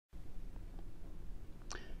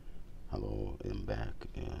I'm back.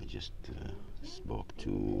 I just spoke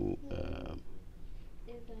to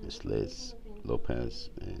Miss Liz Lopez,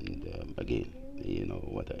 and again, you know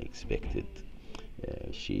what I expected.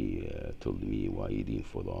 She told me why you didn't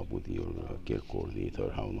follow up with your care coordinator,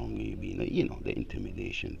 how long you been, you know, the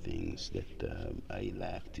intimidation things that I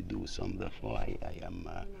lack to do some. Therefore, I am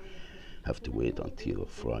have to wait until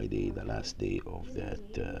Friday, the last day of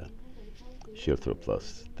that shelter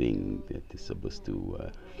plus thing that is supposed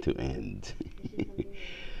to end.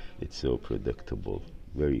 It's so predictable,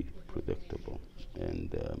 very predictable.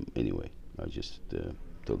 And anyway, I just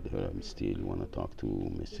told her I'm still want to talk to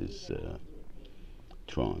Mrs.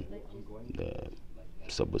 Tron, the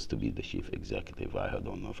supposed to be the chief executive. I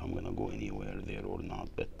don't know if I'm gonna go anywhere there or not,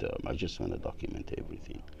 but I just want to document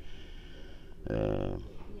everything. Uh,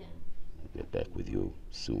 get back with you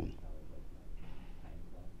soon.